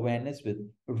self-awareness with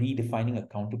redefining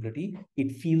accountability,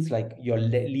 it feels like you're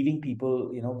leaving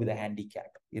people, with a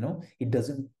handicap, it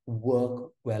doesn't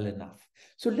work well enough.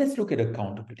 So let's look at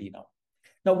accountability now.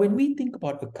 Now, when we think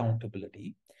about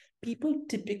accountability, people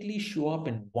typically show up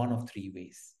in one of three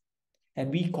ways,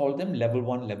 and we call them level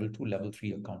 1, level 2, level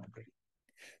 3 accountability.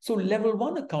 So level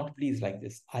 1 accountability is like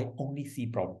this. I only see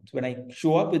problems. When I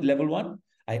show up with level 1,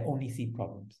 I only see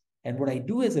problems. And what I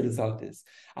do as a result is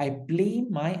I blame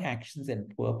my actions and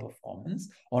poor performance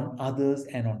on others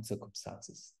and on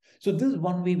circumstances. So this is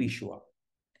one way we show up.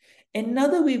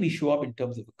 Another way we show up in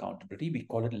terms of accountability, we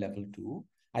call it level 2.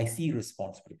 I see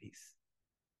responsibilities,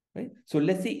 right? So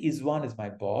let's say Izwan is my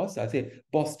boss. I say,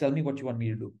 boss, tell me what you want me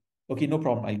to do. Okay, no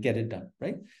problem. I'll get it done,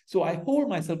 right? So I hold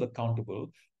myself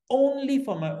accountable only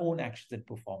for my own actions and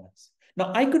performance.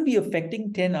 Now, I could be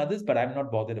affecting 10 others, but I'm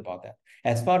not bothered about that.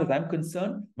 As far as I'm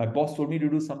concerned, my boss told me to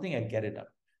do something, I get it done.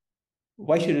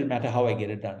 Why should it matter how I get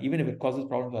it done? Even if it causes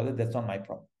problems for others, that's not my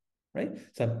problem, right?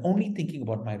 So I'm only thinking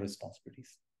about my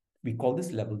responsibilities. We call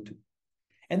this level 2.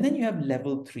 And then you have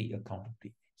level 3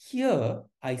 accountability. Here,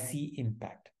 I see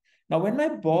impact. Now, when my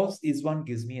boss Izwan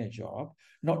gives me a job,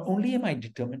 not only am I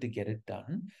determined to get it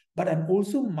done, but I'm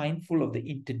also mindful of the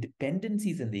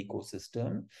interdependencies in the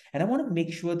ecosystem. And I want to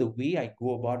make sure the way I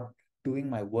go about doing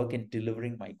my work and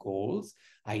delivering my goals,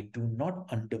 I do not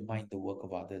undermine the work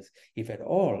of others. If at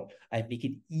all, I make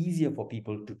it easier for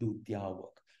people to do their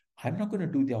work. I'm not going to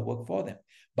do their work for them,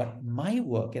 but my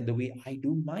work and the way I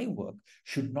do my work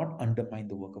should not undermine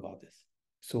the work of others.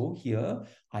 So here,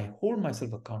 I hold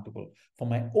myself accountable for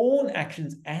my own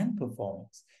actions and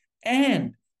performance,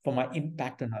 and for my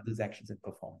impact on others' actions and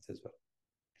performance as well.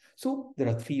 So there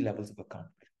are 3 levels of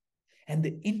accountability. And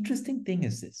the interesting thing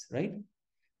is this, right?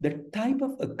 The type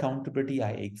of accountability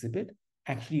I exhibit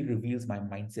actually reveals my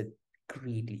mindset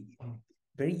greatly.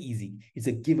 Very easy. It's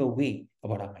a giveaway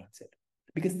about our mindset.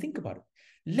 Because think about it.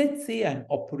 Let's say I'm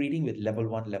operating with level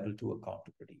 1, level 2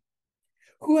 accountability.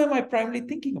 Who am I primarily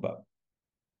thinking about?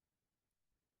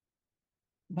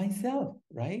 Myself,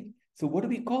 right? So what do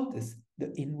we call this?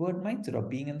 The inward mindset of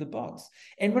being in the box.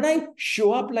 And when I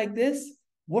show up like this,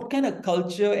 what kind of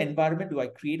culture, environment do I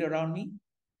create around me?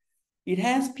 It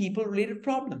has people-related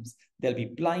problems. There'll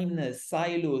be blindness,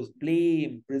 silos,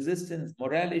 blame, resistance,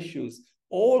 morale issues,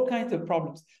 all kinds of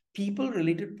problems.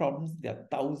 People-related problems, there are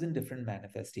 1,000 different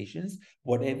manifestations.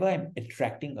 Whatever I'm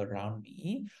attracting around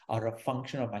me are a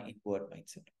function of my inward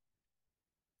mindset.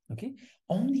 Okay.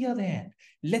 On the other hand,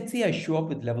 let's say I show up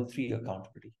with level 3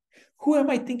 accountability. Who am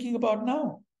I thinking about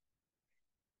now?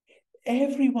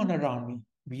 Everyone around me.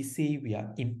 We say we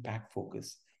are impact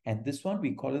focused. And this one,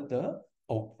 we call it the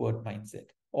outward mindset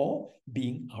or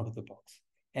being out of the box.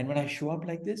 And when I show up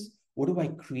like this, what do I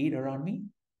create around me?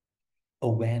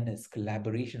 Awareness,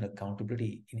 collaboration,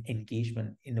 accountability,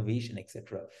 engagement, innovation,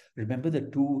 etc. Remember the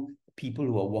 2 people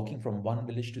who are walking from one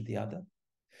village to the other?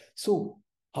 So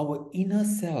our inner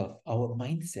self, our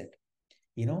mindset,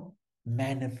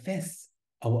 manifests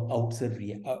our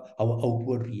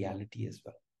outward reality as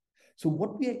well. So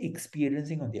what we are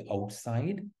experiencing on the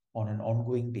outside on an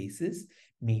ongoing basis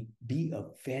may be a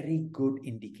very good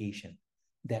indication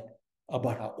that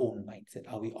about our own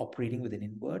mindset. Are we operating with an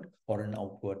inward or an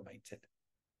outward mindset?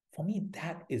 For me,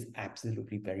 that is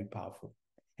absolutely very powerful.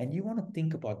 And you want to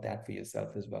think about that for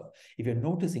yourself as well. If you're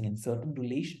noticing in certain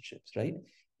relationships, right,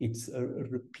 it's a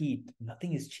repeat,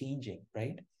 nothing is changing,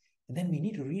 right? And then we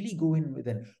need to really go in with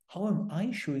an, how am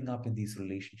I showing up in these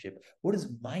relationships? What is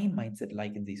my mindset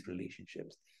like in these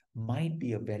relationships? Might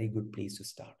be a very good place to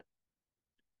start.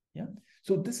 Yeah.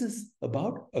 So this is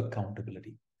about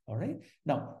accountability. All right.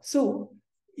 Now, so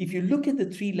if you look at the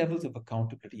 3 levels of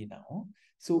accountability now,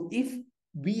 so if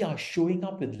we are showing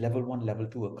up with level 1, level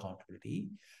 2 accountability,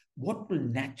 what will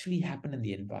naturally happen in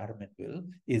the environment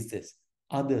is this.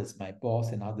 Others, my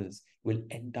boss and others, will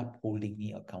end up holding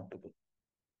me accountable.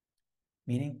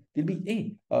 Meaning, they'll be,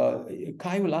 hey,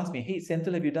 Kai will ask me, hey,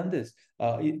 Senthil, have you done this?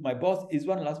 My boss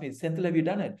Izwan will ask me, Senthil, have you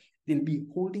done it? They'll be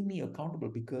holding me accountable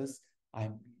because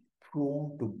I'm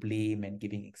prone to blame and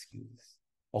giving excuses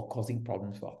or causing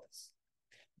problems for others.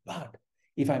 But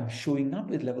if I'm showing up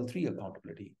with level 3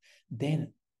 accountability,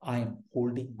 then I am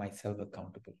holding myself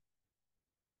accountable.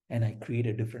 And I create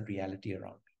a different reality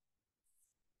around me.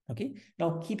 Okay,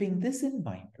 now keeping this in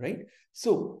mind, right?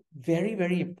 So very,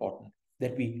 very important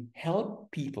that we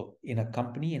help people in a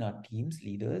company, in our teams,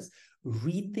 leaders,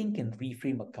 rethink and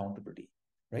reframe accountability,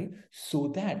 right? So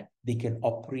that they can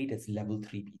operate as level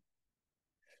 3 people.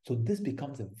 So this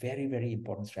becomes a very, very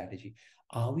important strategy.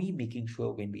 Are we making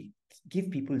sure when we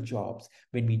give people jobs,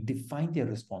 when we define their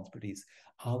responsibilities,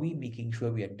 are we making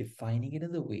sure we are defining it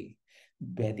in the way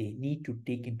where they need to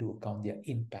take into account their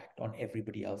impact on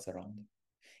everybody else around them?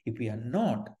 If we are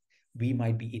not, we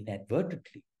might be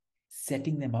inadvertently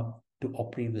setting them up to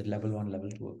operate with level 1, level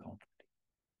 2 accountability.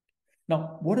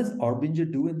 Now, what does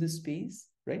Arbinger do in this space,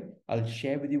 right? I'll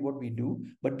share with you what we do.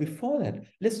 But before that,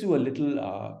 let's do a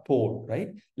little poll, right?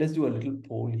 Let's do a little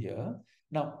poll here.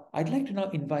 Now, I'd like to now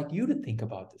invite you to think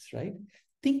about this, right?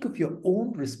 think of your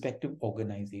own respective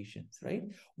organizations, right?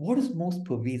 What is most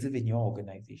pervasive in your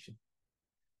organization?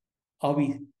 Are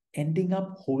we ending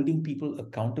up holding people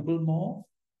accountable more,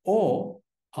 or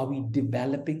are we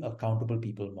developing accountable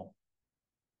people more?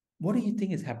 What do you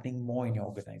think is happening more in your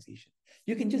organization?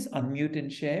 You can just unmute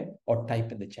and share or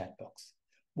type in the chat box.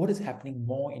 What is happening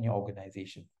more in your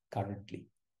organization currently?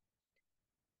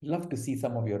 Love to see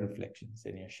some of your reflections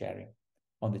and your sharing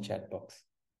on the chat box.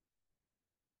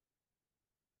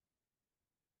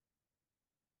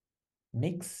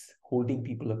 Mix, holding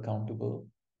people accountable.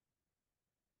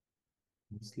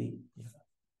 Mostly, yeah.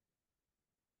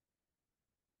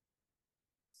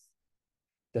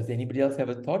 Does anybody else have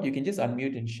a thought? You can just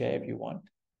unmute and share if you want.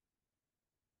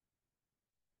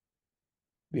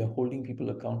 We are holding people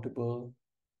accountable.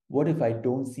 What if I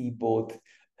don't see both?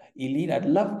 Eileen, I'd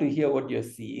love to hear what you're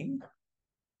seeing,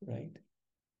 right?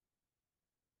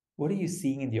 What are you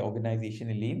seeing in the organization,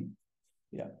 Eileen?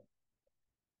 Yeah.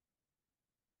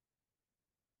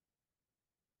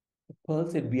 Pearl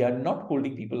said, we are not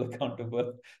holding people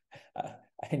accountable.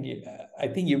 I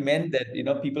think you meant that,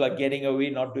 people are getting away,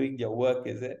 not doing their work,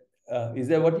 is it? Is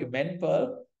that what you meant,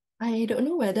 Pearl? I don't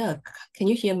know whether, can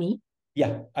you hear me?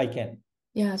 Yeah, I can.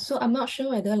 Yeah, so I'm not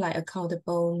sure whether like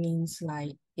accountable means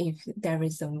like if there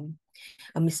is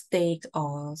a mistake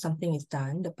or something is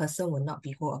done, the person will not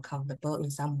be held accountable in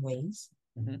some ways.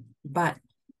 But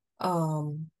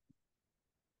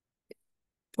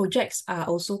projects are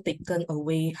also taken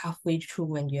away halfway through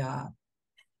when you are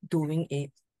doing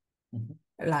it.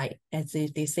 Like as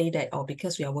if they say that, oh,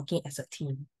 because we are working as a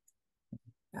team.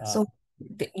 So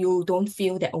you don't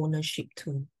feel that ownership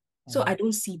too. So I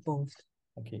don't see both.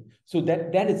 Okay, so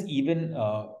that is even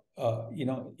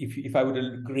if I were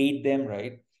to grade them,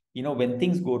 right, when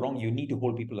things go wrong, you need to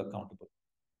hold people accountable,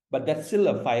 but that's still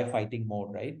a firefighting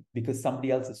mode, right? Because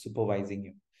somebody else is supervising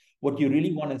you. What you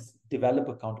really want is develop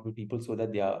accountable people so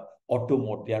that they are auto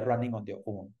mode, they are running on their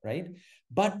own, right?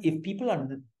 But if people are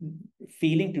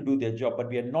failing to do their job, but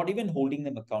we are not even holding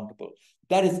them accountable,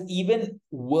 that is even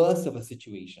worse of a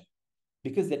situation.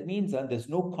 Because that means there's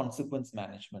no consequence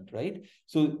management, right?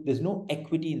 So there's no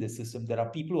equity in the system. There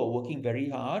are people who are working very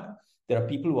hard. There are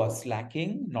people who are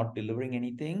slacking, not delivering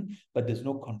anything, but there's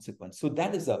no consequence. So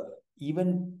that is a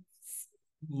even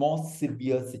more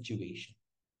severe situation.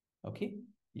 Okay,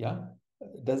 yeah.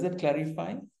 Does that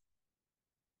clarify?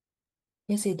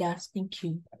 Yes, it does. Thank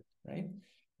you. Right.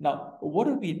 Now, what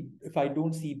if I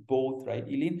don't see both, right,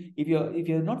 Eileen? If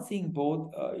you're not seeing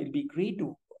both, it'd be great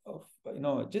to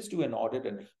just do an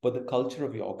audit for the culture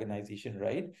of your organization,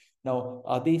 right? Now,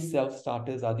 are they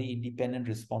self-starters? Are they independent,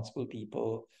 responsible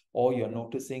people? Or you're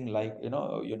noticing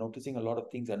you're noticing a lot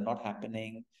of things are not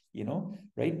happening,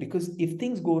 right? Because if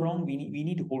things go wrong, we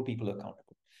need to hold people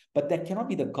accountable. But that cannot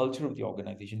be the culture of the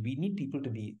organization. We need people to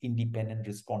be independent,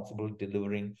 responsible,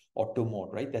 delivering auto mode,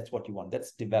 right? That's what you want.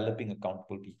 That's developing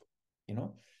accountable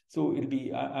people, So it'll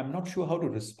be, I'm not sure how to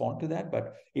respond to that,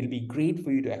 but it'll be great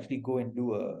for you to actually go and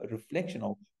do a reflection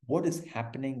of what is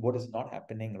happening, what is not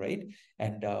happening, right?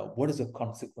 And what is the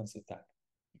consequence of that,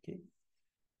 okay?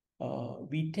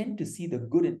 We tend to see the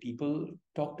good in people,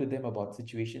 talk to them about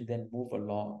situation, then move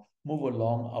along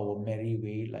our merry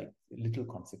way, like little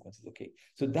consequences. Okay,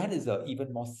 so that is a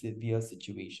even more severe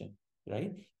situation,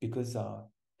 right? Because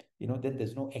then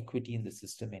there's no equity in the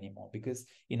system anymore. Because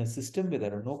in a system where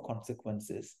there are no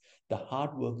consequences, the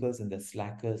hard workers and the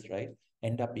slackers, right,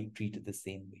 end up being treated the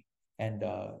same way, and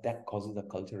that causes a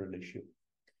cultural issue.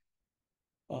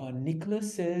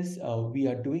 Nicholas says we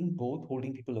are doing both,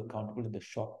 holding people accountable in the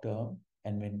short term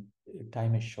and when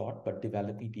time is short, but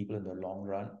developing people in the long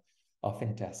run are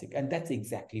fantastic. And that's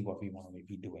exactly what we want to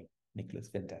be doing, Nicholas.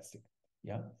 Fantastic.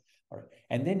 Yeah. All right.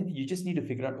 And then you just need to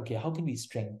figure out, okay, how can we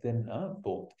strengthen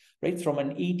both, right? From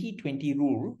an 80-20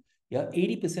 rule, yeah,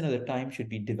 80% of the time should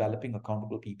be developing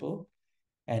accountable people.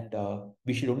 And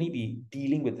we should only be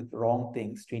dealing with the wrong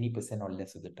things 20% or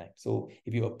less of the time. So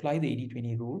if you apply the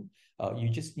 80-20 rule, you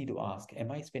just need to ask,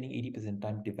 am I spending 80%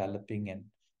 time developing and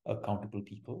accountable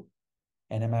people?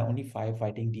 And am I only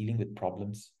firefighting, dealing with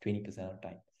problems 20% of the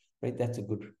time, right? That's a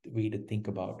good way to think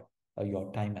about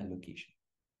your time allocation.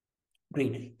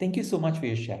 Great. Thank you so much for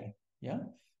your sharing. Yeah.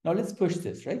 Now let's push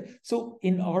this, right? So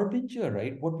in Arbinger,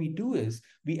 right, what we do is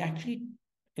we actually,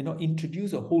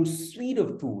 introduce a whole suite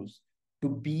of tools to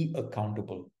be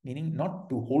accountable, meaning not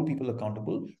to hold people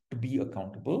accountable, to be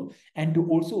accountable. And to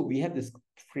also, we have this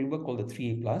framework called the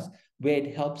 3A plus, where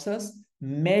it helps us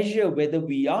measure whether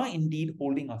we are indeed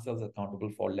holding ourselves accountable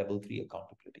for level 3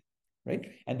 accountability,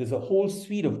 right? And there's a whole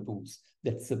suite of tools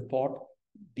that support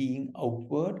being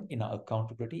outward in our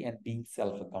accountability and being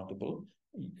self-accountable,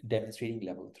 demonstrating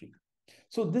level 3.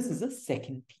 So this is the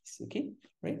second piece, okay?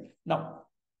 Right? Now,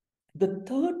 the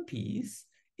third piece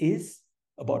is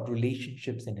about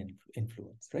relationships and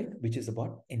influence, right? Which is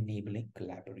about enabling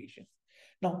collaboration.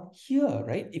 Now, here,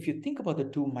 right, if you think about the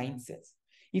two mindsets,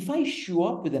 if I show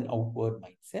up with an outward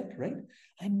mindset, right,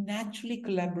 I'm naturally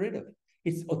collaborative.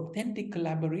 It's authentic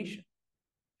collaboration.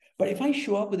 But if I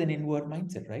show up with an inward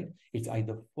mindset, right, it's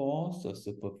either forced or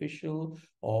superficial,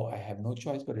 or I have no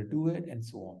choice but to do it, and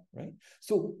so on, right?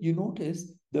 So you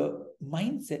notice the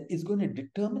mindset is going to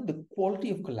determine the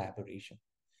quality of collaboration.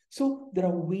 So there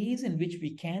are ways in which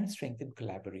we can strengthen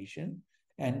collaboration,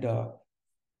 and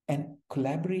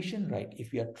collaboration, right?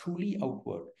 If we are truly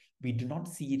outward, we do not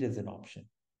see it as an option.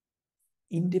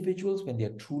 Individuals, when they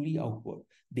are truly outward,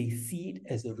 they see it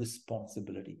as a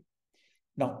responsibility.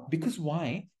 Now, because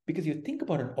why? Because you think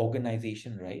about an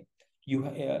organization, right?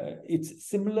 It's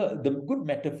similar. The good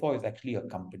metaphor is actually a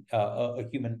company, a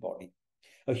human body.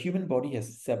 A human body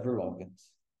has several organs,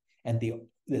 and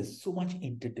there's so much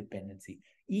interdependency.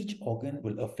 Each organ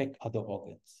will affect other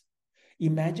organs.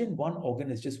 Imagine one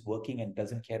organ is just working and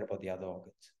doesn't care about the other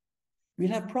organs.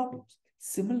 We'll have problems.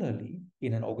 Similarly,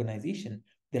 in an organization,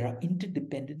 there are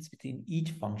interdependence between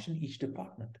each function, each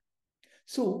department.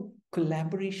 So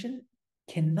collaboration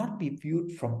cannot be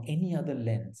viewed from any other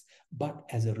lens but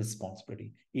as a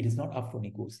responsibility. It is not up for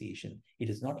negotiation. It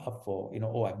is not up for,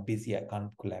 oh, I'm busy, I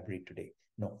can't collaborate today.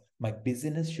 No, my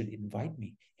business should invite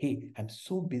me. Hey, I'm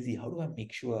so busy. How do I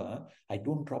make sure I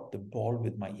don't drop the ball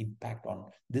with my impact on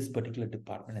this particular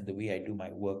department and the way I do my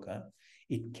work?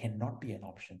 It cannot be an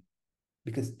option,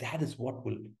 because that is what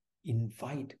will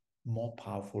invite more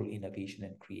powerful innovation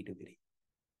and creativity.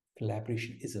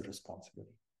 Collaboration is a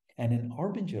responsibility. And in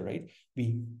Arbinger, right,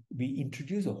 we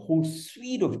introduce a whole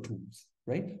suite of tools,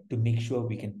 right, to make sure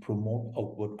we can promote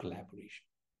outward collaboration.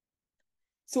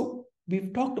 So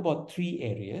we've talked about three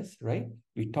areas, right?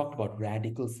 We talked about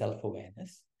radical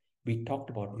self-awareness. We talked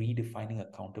about redefining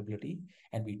accountability,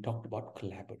 and we talked about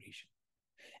collaboration.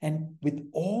 And with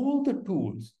all the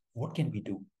tools, what can we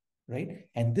do, right?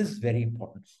 And this is very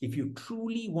important. If you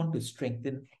truly want to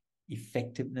strengthen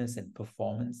effectiveness and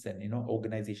performance and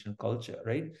organizational culture,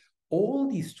 right? All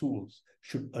these tools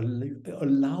should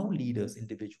allow leaders,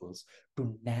 individuals,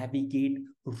 to navigate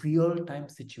real-time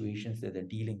situations that they're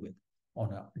dealing with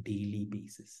on a daily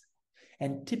basis.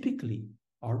 And typically,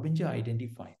 Arbinger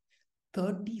identified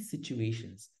 30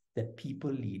 situations that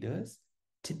people leaders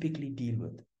typically deal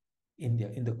with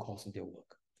in the course of their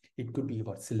work. It could be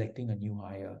about selecting a new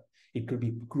hire. It could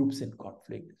be groups in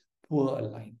conflict, poor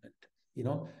alignment.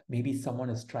 Maybe someone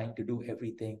is trying to do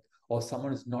everything, or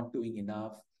someone is not doing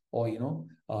enough, or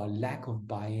lack of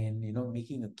buy-in,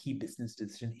 making a key business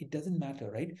decision. It doesn't matter,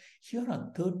 right? Here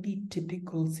are 30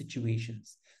 typical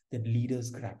situations that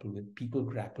leaders grapple with, people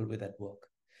grapple with at work.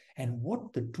 And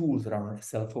what the tools around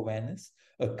self-awareness,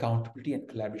 accountability, and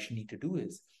collaboration need to do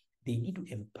is they need to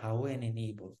empower and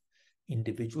enable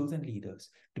individuals and leaders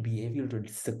to be able to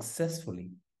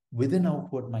successfully, with an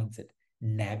outward mindset,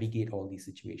 navigate all these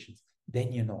situations. Then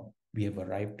we have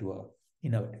arrived to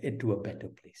a better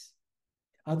place.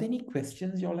 Are there any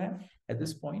questions y'all have at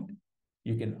this point?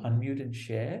 You can unmute and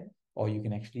share, or you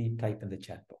can actually type in the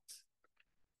chat box.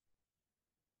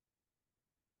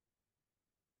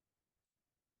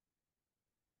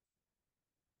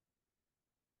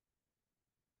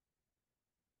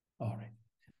 All right.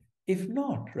 If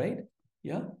not, right?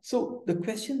 Yeah. So the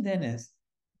question then is,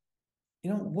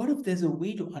 what if there's a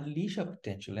way to unleash our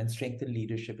potential and strengthen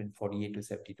leadership in 48 to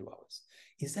 72 hours?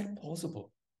 Is that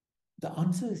possible? The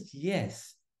answer is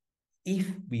yes, if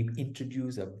we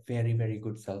introduce a very, very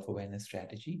good self-awareness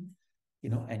strategy,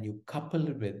 and you couple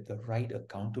it with the right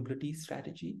accountability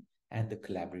strategy and the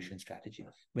collaboration strategy.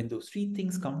 When those three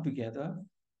things come together,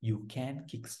 you can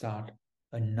kickstart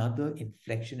another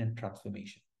inflection and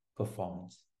transformation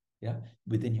performance,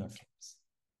 within your teams.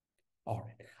 All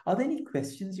right. Are there any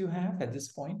questions you have at this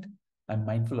point? I'm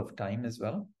mindful of time as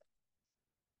well.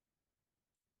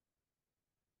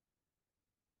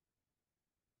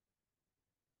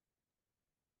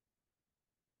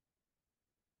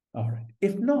 All right.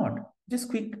 If not, just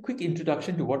quick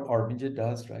introduction to what Arbinger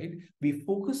does, right? We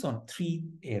focus on three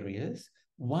areas.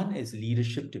 One is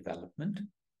leadership development.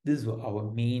 This is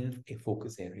our main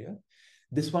focus area.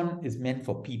 This one is meant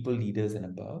for people, leaders, and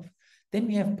above. Then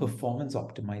we have performance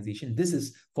optimization. This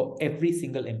is for every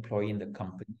single employee in the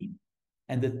company.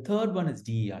 And the third one is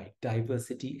DEI,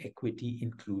 diversity, equity,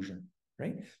 inclusion,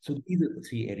 right? So these are the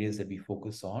three areas that we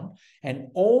focus on. And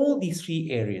all these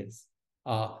three areas,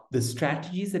 the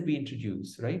strategies that we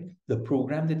introduce, right? The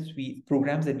programs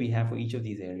that we have for each of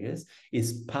these areas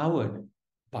is powered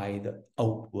by the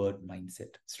outward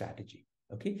mindset strategy.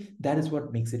 Okay, that is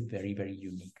what makes it very, very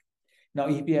unique. Now,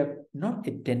 if you have not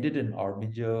attended an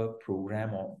Arbinger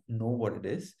program or know what it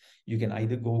is, you can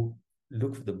either go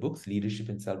look for the books, Leadership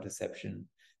and Self-Deception,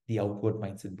 the Outward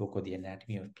Mindset book, or the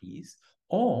Anatomy of Peace,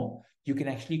 or you can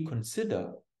actually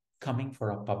consider coming for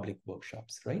our public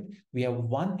workshops, right? We have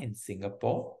one in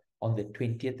Singapore on the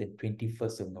 20th and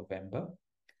 21st of November,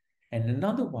 and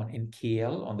another one in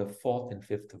KL on the 4th and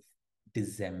 5th of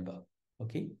December,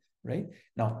 okay? Right?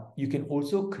 Now, you can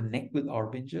also connect with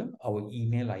Arbinger. Our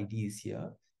email ID is here.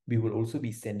 We will also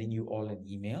be sending you all an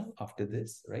email after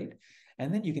this, right?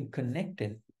 And then you can connect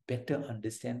and better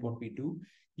understand what we do.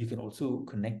 You can also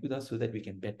connect with us so that we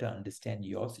can better understand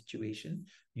your situation,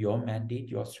 your mandate,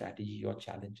 your strategy, your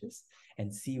challenges,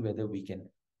 and see whether we can,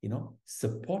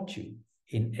 support you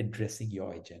in addressing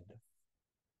your agenda.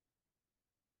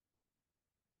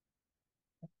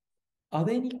 Are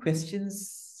there any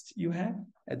questions you have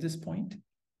at this point?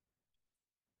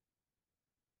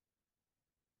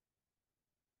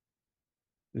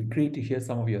 It's great to hear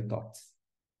some of your thoughts.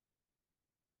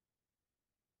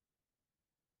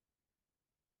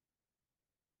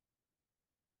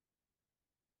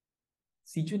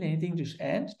 Sijun, anything to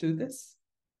add to this?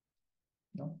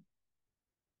 No?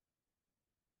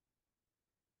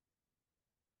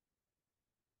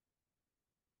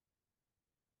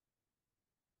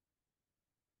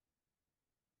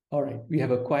 All right, we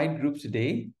have a quiet group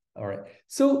today. All right,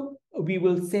 so we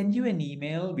will send you an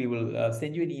email. We will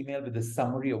send you an email with a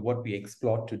summary of what we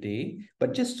explored today.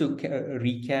 But just to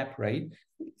recap, right?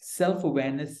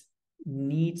 Self-awareness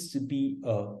needs to be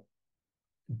a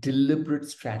deliberate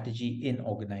strategy in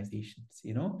organizations,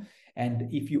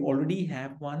 And if you already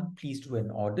have one, please do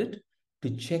an audit to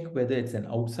check whether it's an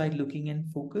outside looking in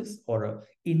focus or an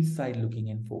inside looking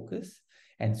in focus,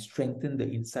 and strengthen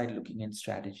the inside looking in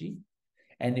strategy.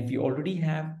 And if you already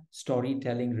have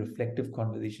storytelling, reflective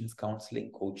conversations,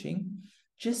 counseling, coaching,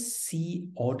 just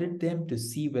audit them to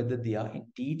see whether they are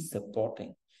indeed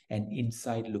supporting an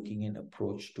inside looking in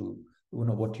approach to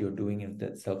what you're doing in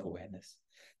that self-awareness.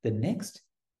 The next,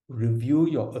 review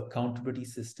your accountability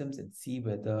systems and see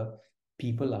whether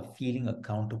people are feeling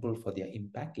accountable for their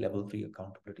impact, level 3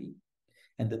 accountability.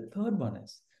 And the third one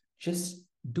is just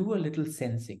do a little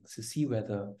sensing to see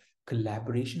whether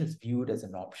collaboration is viewed as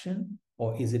an option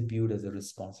or is it viewed as a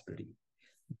responsibility.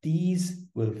 These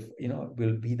will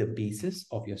be the basis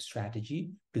of your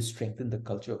strategy to strengthen the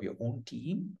culture of your own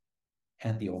team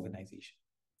and the organization.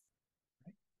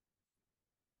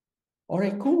 All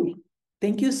right, cool.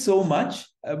 Thank you so much.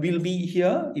 We'll be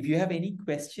here. If you have any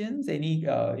questions, any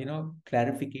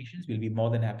clarifications, we'll be more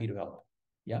than happy to help.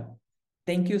 Yeah.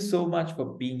 Thank you so much for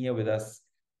being here with us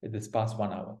this past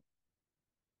 1 hour.